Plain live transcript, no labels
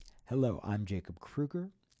Hello, I'm Jacob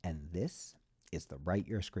Kruger, and this is the Write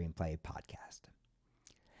Your Screenplay podcast.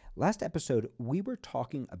 Last episode, we were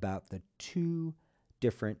talking about the two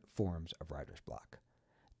different forms of writer's block.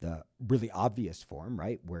 The really obvious form,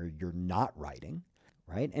 right, where you're not writing,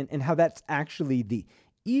 right, and how that's actually the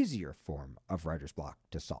easier form of writer's block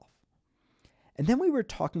to solve. And then we were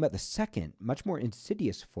talking about the second, much more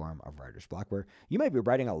insidious form of writer's block, where you might be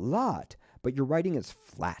writing a lot, but your writing is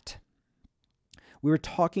flat. We were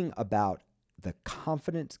talking about the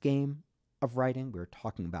confidence game of writing. We were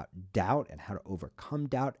talking about doubt and how to overcome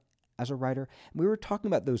doubt as a writer. And we were talking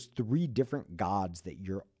about those three different gods that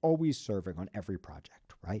you're always serving on every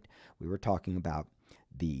project, right? We were talking about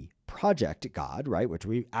the project god, right, which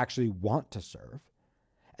we actually want to serve.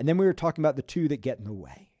 And then we were talking about the two that get in the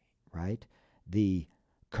way, right? The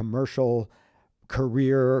commercial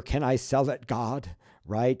career, can I sell it God,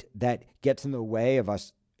 right? That gets in the way of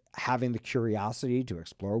us having the curiosity to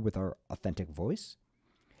explore with our authentic voice.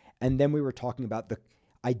 And then we were talking about the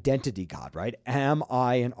identity God, right? Am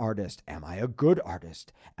I an artist? Am I a good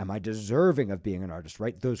artist? Am I deserving of being an artist,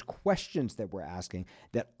 right? Those questions that we're asking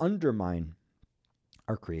that undermine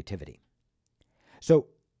our creativity. So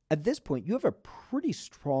at this point, you have a pretty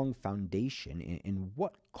strong foundation in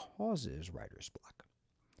what causes writer's block.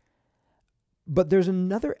 But there's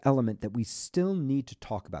another element that we still need to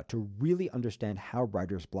talk about to really understand how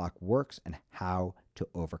writer's block works and how to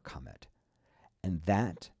overcome it. And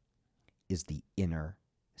that is the inner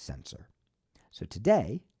censor. So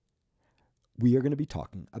today, we are going to be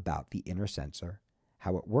talking about the inner censor,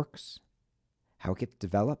 how it works, how it gets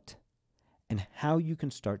developed, and how you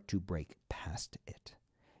can start to break past it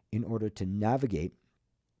in order to navigate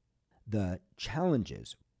the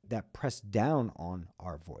challenges that press down on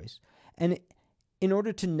our voice, and in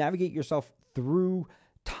order to navigate yourself through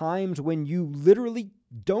times when you literally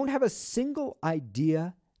don't have a single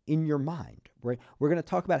idea in your mind, right? We're going to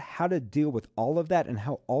talk about how to deal with all of that and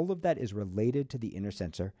how all of that is related to the inner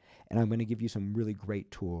censor, and I'm going to give you some really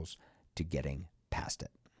great tools to getting past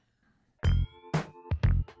it.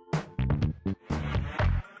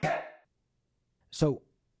 So,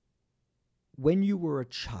 when you were a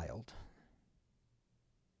child,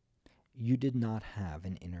 you did not have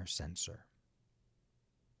an inner censor.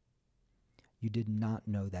 You did not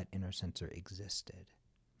know that inner censor existed.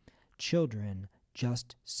 Children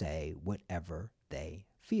just say whatever they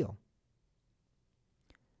feel.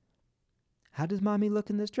 How does mommy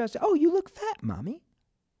look in this dress? Oh, you look fat, mommy,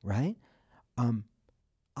 right?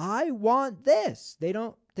 I want this. They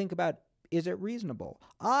don't think about, is it reasonable?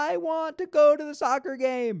 I want to go to the soccer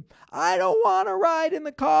game. I don't want to ride in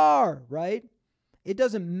the car, right? It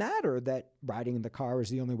doesn't matter that riding in the car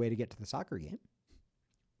is the only way to get to the soccer game,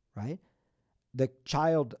 right? The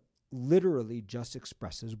child literally just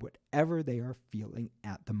expresses whatever they are feeling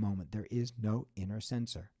at the moment. There is no inner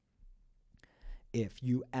censor. If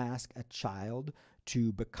you ask a child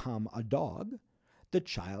to become a dog, the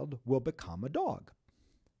child will become a dog.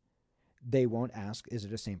 They won't ask, is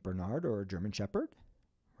it a St. Bernard or a German Shepherd,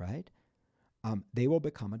 right? They will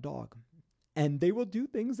become a dog. And they will do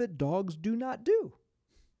things that dogs do not do.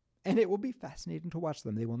 And it will be fascinating to watch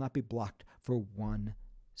them. They will not be blocked for 1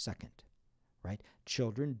 second, right?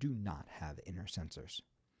 Children do not have inner censors.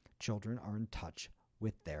 Children are in touch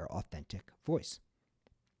with their authentic voice.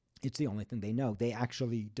 It's the only thing they know. They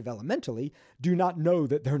actually developmentally do not know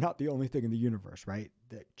that they're not the only thing in the universe, right?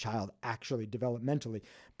 The child actually developmentally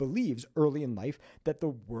believes early in life that the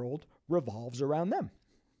world revolves around them.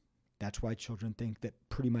 That's why children think that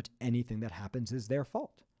pretty much anything that happens is their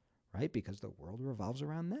fault, right? Because the world revolves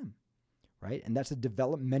around them, right? And that's a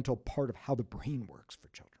developmental part of how the brain works for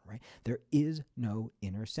children, right? There is no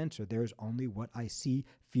inner censor. There is only what I see,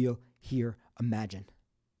 feel, hear, imagine,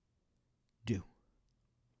 do.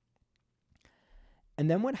 And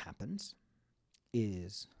then what happens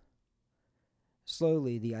is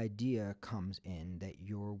slowly the idea comes in that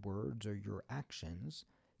your words or your actions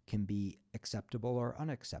can be acceptable or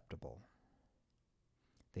unacceptable.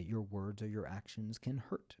 That your words or your actions can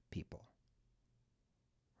hurt people,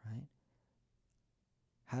 right?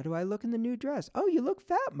 How do I look in the new dress? Oh, you look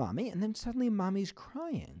fat, mommy. And then suddenly mommy's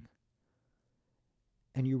crying.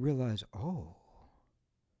 And you realize, oh,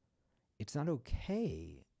 it's not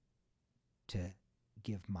okay to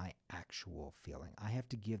give my actual feeling. I have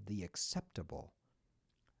to give the acceptable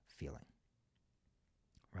feeling,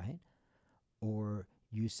 right? Or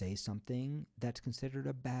you say something that's considered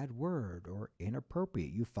a bad word or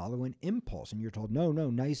inappropriate. You follow an impulse and you're told, no,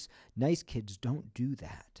 nice kids don't do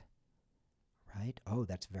that, right? Oh,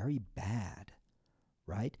 that's very bad,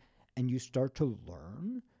 right? And you start to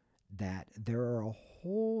learn that there are a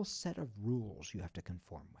whole set of rules you have to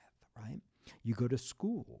conform with, right? You go to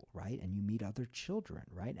school, right? And you meet other children,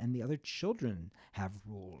 right? And the other children have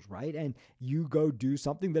rules, right? And you go do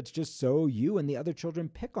something that's just so you, and the other children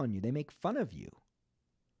pick on you. They make fun of you,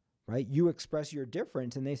 right? You express your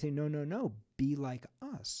difference and they say, no, no, no, be like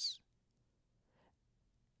us.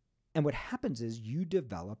 And what happens is you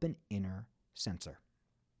develop an inner censor.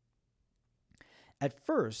 At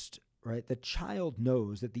first, right, the child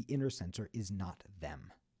knows that the inner censor is not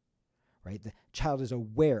them, right? The child is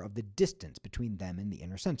aware of the distance between them and the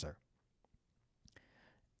inner censor.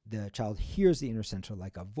 The child hears the inner censor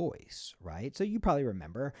like a voice, right? So you probably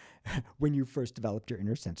remember when you first developed your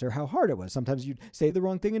inner censor, how hard it was. Sometimes you'd say the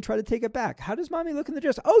wrong thing and try to take it back. How does mommy look in the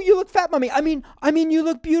dress? Oh, you look fat, mommy. I mean, you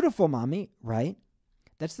look beautiful, mommy, right?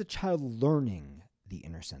 That's the child learning the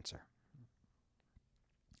inner censor.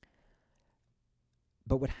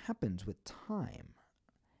 But what happens with time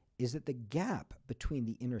is that the gap between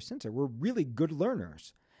the inner censor, we're really good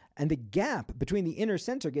learners, and the gap between the inner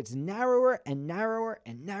censor gets narrower and narrower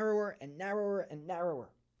and narrower and narrower and narrower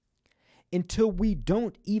until we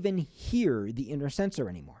don't even hear the inner censor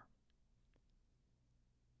anymore.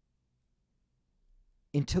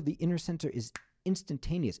 Until the inner censor is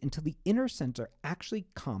instantaneous, until the inner censor actually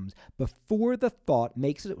comes before the thought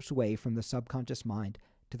makes its way from the subconscious mind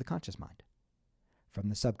to the conscious mind. From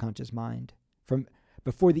the subconscious mind,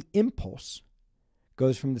 before the impulse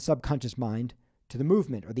goes from the subconscious mind to the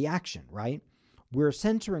movement or the action, right? We're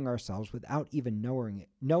censoring ourselves without even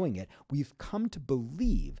knowing it. We've come to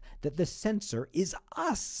believe that the censor is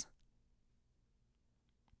us.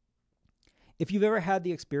 If you've ever had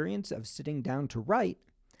the experience of sitting down to write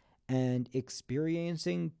and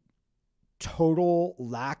experiencing total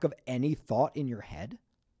lack of any thought in your head,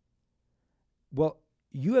 well,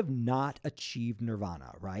 you have not achieved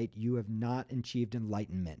nirvana, right? You have not achieved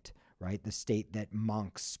enlightenment, right? The state that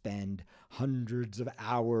monks spend hundreds of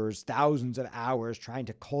hours, thousands of hours trying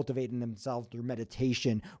to cultivate in themselves through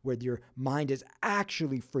meditation, where your mind is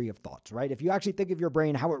actually free of thoughts, right? If you actually think of your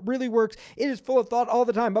brain, how it really works, it is full of thought all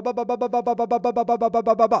the time,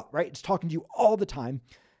 right? It's talking to you all the time.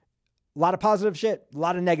 A lot of positive shit, a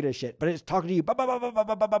lot of negative shit, but it's talking to you, there's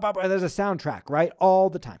a soundtrack, right? All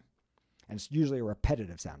the time. And it's usually a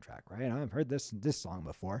repetitive soundtrack, right? I've heard this song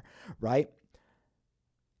before, right?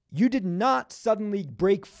 You did not suddenly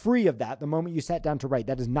break free of that the moment you sat down to write.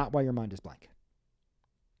 That is not why your mind is blank.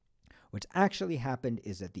 What's actually happened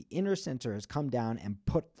is that the inner censor has come down and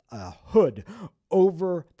put a hood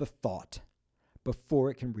over the thought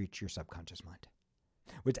before it can reach your subconscious mind.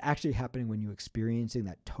 What's actually happening when you're experiencing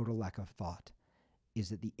that total lack of thought is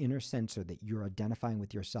that the inner censor that you're identifying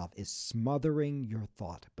with yourself is smothering your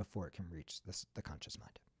thought before it can reach the conscious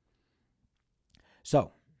mind.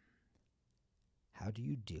 So, how do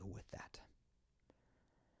you deal with that?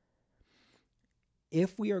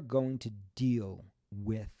 If we are going to deal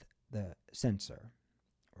with the censor,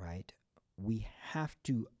 right, we have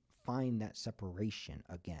to find that separation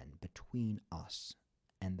again between us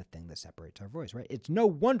and the thing that separates our voice, right? It's no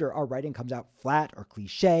wonder our writing comes out flat or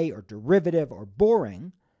cliche or derivative or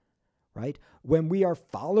boring, right? When we are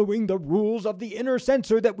following the rules of the inner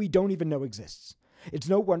censor that we don't even know exists. It's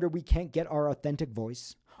no wonder we can't get our authentic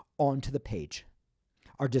voice onto the page.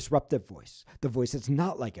 Our disruptive voice, the voice that's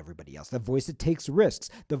not like everybody else, the voice that takes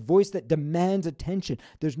risks, the voice that demands attention.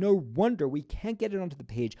 There's no wonder we can't get it onto the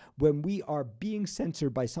page when we are being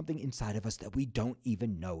censored by something inside of us that we don't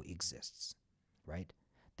even know exists, right?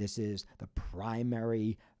 This is the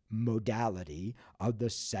primary modality of the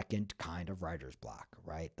second kind of writer's block,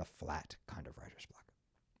 right? The flat kind of writer's block.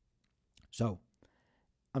 So,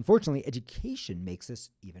 unfortunately, education makes this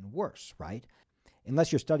even worse, right?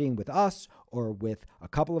 Unless you're studying with us or with a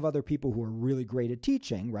couple of other people who are really great at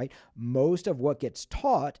teaching, right? Most of what gets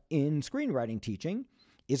taught in screenwriting teaching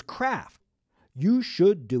is craft. You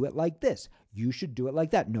should do it like this. You should do it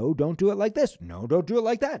like that. No, don't do it like this. No, don't do it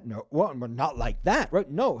like that. No, well, not like that, right?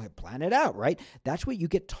 No, plan it out, right? That's what you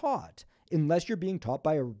get taught, unless you're being taught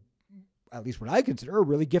by at least what I consider a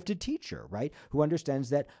really gifted teacher, right? Who understands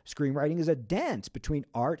that screenwriting is a dance between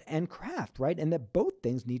art and craft, right? And that both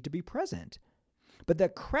things need to be present. But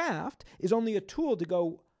that craft is only a tool to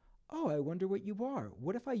go, oh, I wonder what you are.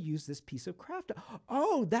 What if I use this piece of craft?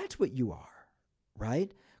 Oh, that's what you are,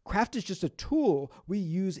 right? Craft is just a tool we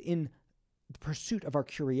use in the pursuit of our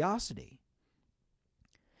curiosity.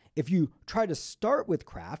 If you try to start with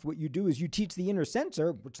craft, what you do is you teach the inner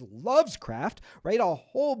censor, which loves craft, right, a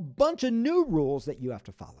whole bunch of new rules that you have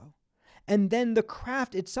to follow. And then the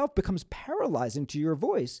craft itself becomes paralyzing to your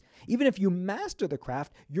voice. Even if you master the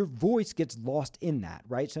craft, your voice gets lost in that,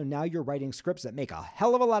 right? So now you're writing scripts that make a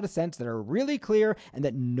hell of a lot of sense, that are really clear, and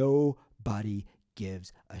that nobody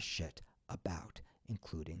gives a shit about,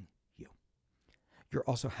 including you. You're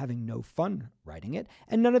also having no fun writing it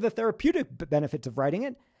and none of the therapeutic benefits of writing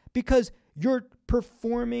it because you're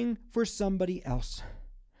performing for somebody else.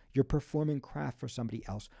 You're performing craft for somebody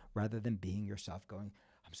else rather than being yourself, going,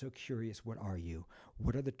 I'm so curious, what are you?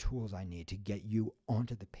 What are the tools I need to get you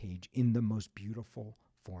onto the page in the most beautiful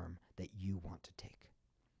form that you want to take?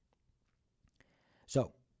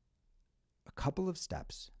 So, a couple of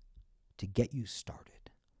steps to get you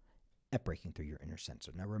started at breaking through your inner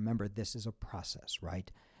censor. Now remember, this is a process,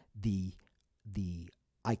 right? The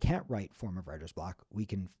I can't write form of writer's block, we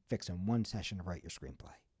can fix in one session of Write Your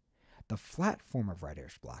Screenplay. The flat form of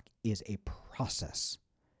writer's block is a process.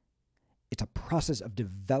 It's a process of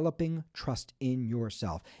developing trust in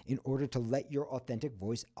yourself in order to let your authentic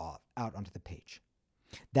voice out onto the page.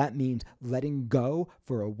 That means letting go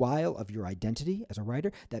for a while of your identity as a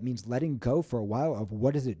writer. That means letting go for a while of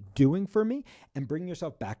what is it doing for me and bringing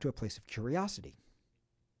yourself back to a place of curiosity.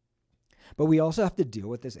 But we also have to deal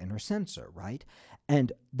with this inner censor, right?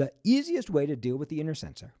 And the easiest way to deal with the inner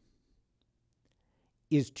censor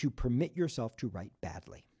is to permit yourself to write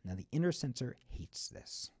badly. Now, the inner censor hates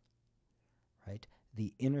this, right?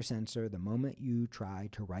 The inner censor, the moment you try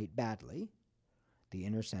to write badly, the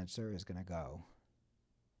inner censor is going to go,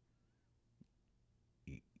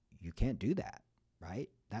 you can't do that, right?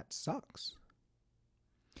 That sucks.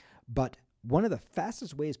 But one of the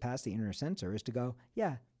fastest ways past the inner censor is to go,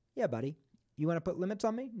 yeah, buddy, you want to put limits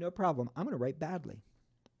on me? No problem. I'm going to write badly.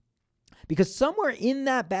 Because somewhere in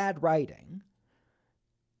that bad writing,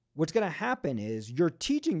 what's going to happen is you're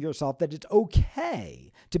teaching yourself that it's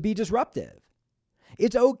okay to be disruptive.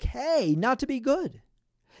 It's okay not to be good.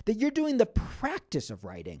 That you're doing the practice of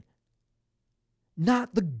writing,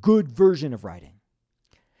 not the good version of writing.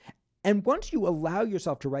 And once you allow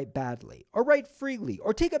yourself to write badly, or write freely,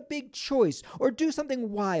 or take a big choice, or do something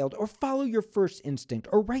wild, or follow your first instinct,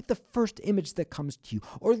 or write the first image that comes to you,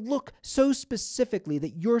 or look so specifically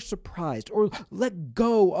that you're surprised, or let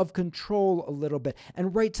go of control a little bit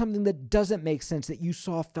and write something that doesn't make sense that you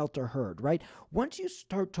saw, felt, or heard, right? Once you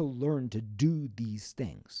start to learn to do these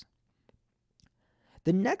things,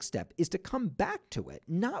 the next step is to come back to it,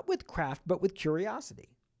 not with craft, but with curiosity.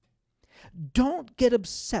 Don't get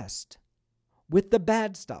obsessed with the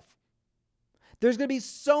bad stuff. There's going to be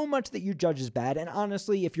so much that you judge as bad. And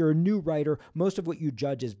honestly, if you're a new writer, most of what you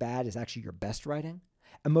judge as bad is actually your best writing.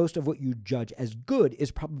 And most of what you judge as good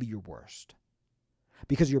is probably your worst.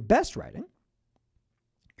 Because your best writing,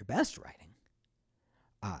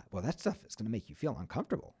 well, that stuff is going to make you feel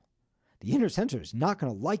uncomfortable. The inner censor is not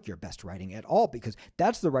going to like your best writing at all because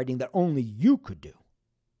that's the writing that only you could do.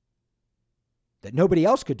 That nobody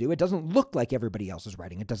else could do. It doesn't look like everybody else is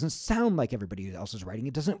writing. It doesn't sound like everybody else is writing.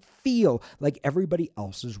 It doesn't feel like everybody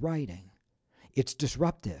else is writing. It's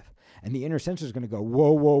disruptive. And the inner censor is going to go,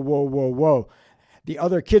 whoa, whoa, whoa, whoa, whoa. The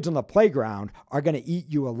other kids on the playground are going to eat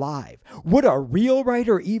you alive. Would a real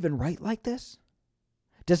writer even write like this?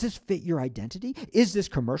 Does this fit your identity? Is this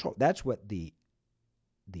commercial? That's what the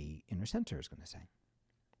inner censor is going to say.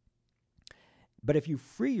 But if you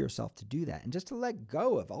free yourself to do that and just to let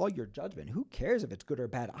go of all your judgment, who cares if it's good or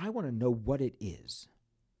bad? I want to know what it is.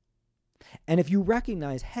 And if you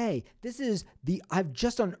recognize, hey, I've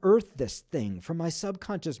just unearthed this thing from my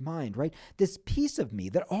subconscious mind, right? This piece of me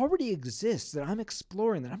that already exists, that I'm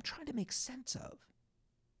exploring, that I'm trying to make sense of.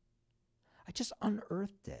 I just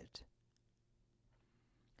unearthed it.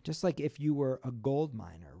 Just like if you were a gold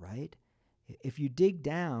miner, right? If you dig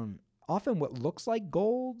down, often what looks like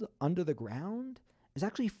gold under the ground is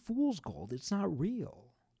actually fool's gold. It's not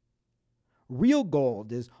real. Real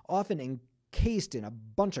gold is often encased in a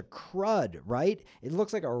bunch of crud, right? It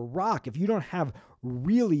looks like a rock. If you don't have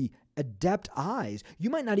really adept eyes, you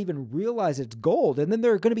might not even realize it's gold. And then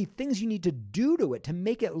there are going to be things you need to do to it to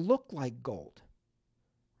make it look like gold,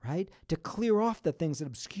 right? To clear off the things that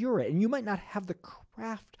obscure it. And you might not have the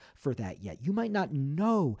craft for that yet. You might not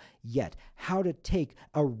know yet how to take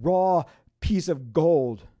a raw piece of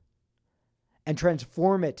gold and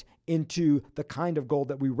transform it into the kind of gold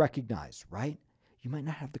that we recognize, right? You might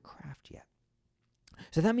not have the craft yet.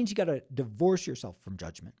 So that means you got to divorce yourself from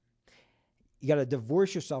judgment. You got to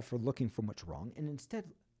divorce yourself from looking for what's wrong and instead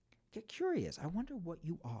get curious. I wonder what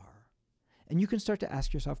you are. And you can start to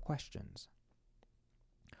ask yourself questions.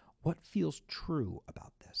 What feels true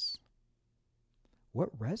about this?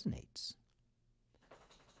 What resonates?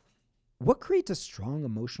 What creates a strong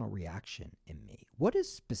emotional reaction in me? What is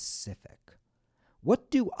specific? What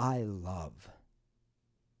do I love?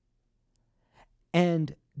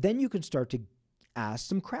 And then you can start to ask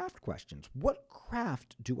some craft questions. What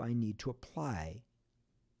craft do I need to apply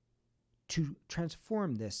to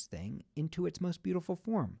transform this thing into its most beautiful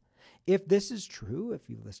form. If this is true, if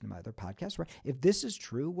you listen to my other podcasts, right? If this is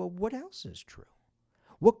true, well, what else is true?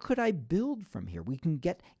 What could I build from here? We can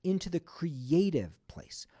get into the creative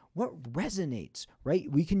place. What resonates, right?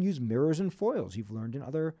 We can use mirrors and foils you've learned in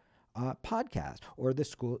other podcasts, or the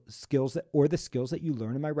skills that you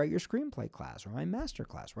learn in my Write Your Screenplay class or my master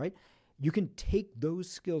class, right? You can take those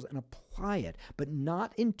skills and apply it, but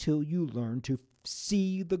not until you learn to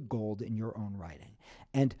see the gold in your own writing.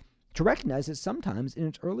 And to recognize that sometimes in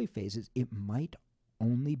its early phases, it might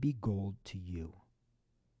only be gold to you.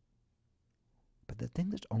 But the thing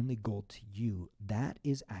that's only gold to you, that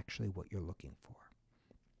is actually what you're looking for.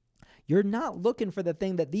 You're not looking for the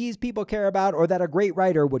thing that these people care about or that a great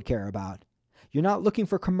writer would care about. You're not looking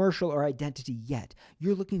for commercial or identity yet.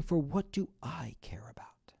 You're looking for, what do I care about?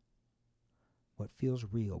 What feels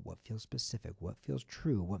real? What feels specific? What feels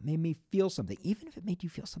true? What made me feel something? Even if it made you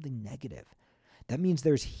feel something negative, that means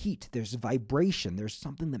there's heat, there's vibration, there's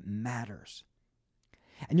something that matters.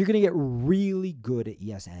 And you're going to get really good at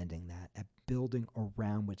yes-anding that, at building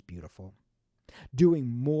around what's beautiful, doing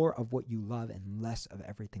more of what you love and less of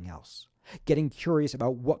everything else, getting curious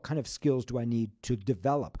about what kind of skills do I need to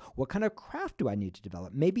develop, what kind of craft do I need to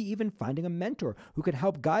develop, maybe even finding a mentor who can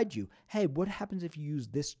help guide you. Hey, what happens if you use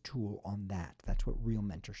this tool on that? That's what real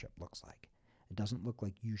mentorship looks like. It doesn't look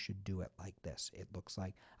like you should do it like this. It looks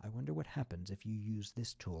like, I wonder what happens if you use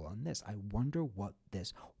this tool on this. I wonder what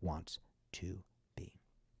this wants to be.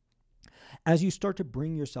 As you start to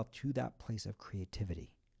bring yourself to that place of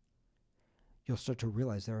creativity, you'll start to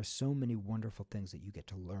realize there are so many wonderful things that you get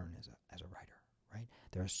to learn as a writer, right?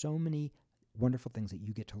 There are so many wonderful things that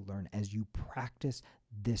you get to learn as you practice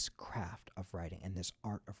this craft of writing and this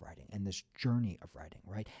art of writing and this journey of writing,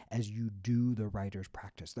 right? As you do the writer's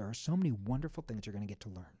practice, there are so many wonderful things you're going to get to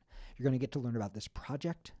learn. You're going to get to learn about this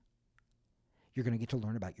project. You're going to get to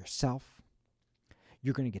learn about yourself.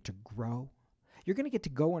 You're going to get to grow. You're going to get to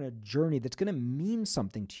go on a journey that's going to mean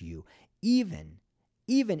something to you, even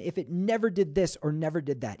if it never did this or never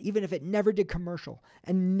did that, even if it never did commercial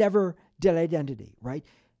and never did identity, right?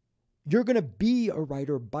 You're going to be a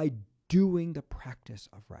writer by doing the practice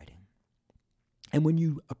of writing. And when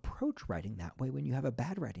you approach writing that way, when you have a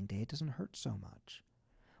bad writing day, it doesn't hurt so much.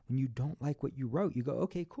 When you don't like what you wrote, you go,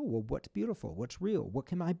 okay, cool. Well, what's beautiful? What's real? What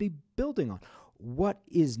can I be building on? What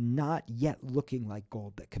is not yet looking like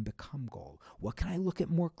gold that can become gold? What can I look at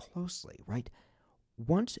more closely, right?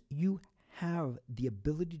 Once you have the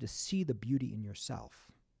ability to see the beauty in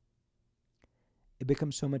yourself, it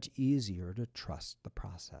becomes so much easier to trust the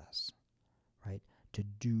process, right? To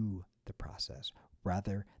do the process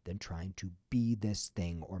rather than trying to be this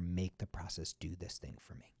thing or make the process do this thing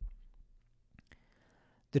for me.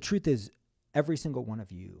 The truth is, every single one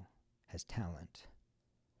of you has talent,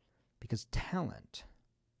 because talent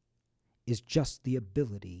is just the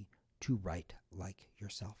ability to write like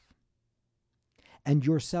yourself. And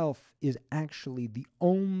yourself is actually the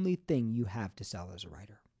only thing you have to sell as a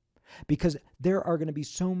writer, because there are going to be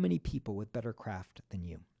so many people with better craft than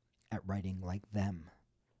you at writing like them.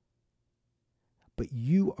 But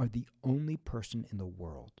you are the only person in the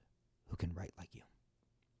world who can write like you.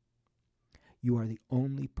 You are the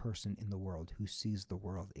only person in the world who sees the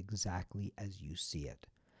world exactly as you see it,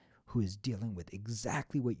 who is dealing with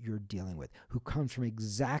exactly what you're dealing with, who comes from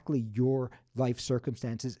exactly your life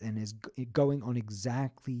circumstances and is going on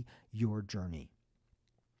exactly your journey.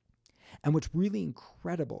 And what's really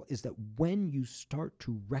incredible is that when you start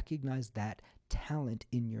to recognize that talent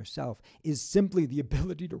in yourself is simply the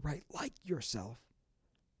ability to write like yourself.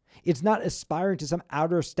 It's not aspiring to some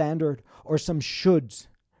outer standard or some shoulds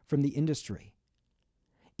from the industry.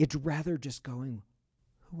 It's rather just going,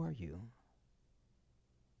 who are you?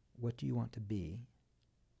 What do you want to be?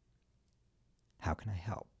 How can I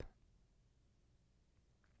help?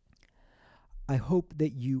 I hope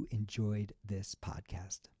that you enjoyed this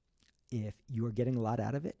podcast. If you are getting a lot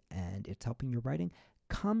out of it and it's helping your writing,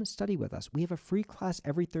 come study with us. We have a free class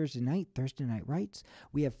every Thursday Night Writes.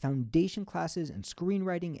 We have foundation classes in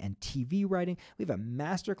screenwriting and TV writing. We have a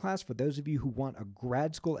master class for those of you who want a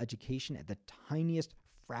grad school education at the tiniest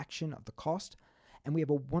fraction of the cost. And we have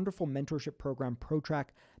a wonderful mentorship program, ProTrack,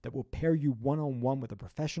 that will pair you one-on-one with a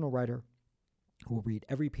professional writer who will read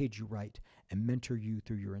every page you write and mentor you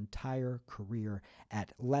through your entire career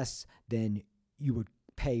at less than you would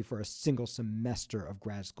pay for a single semester of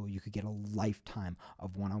grad school. You could get a lifetime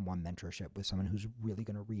of one-on-one mentorship with someone who's really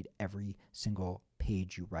going to read every single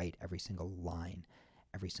page you write, every single line,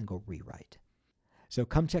 every single rewrite. So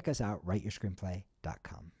come check us out,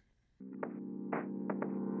 writeyourscreenplay.com.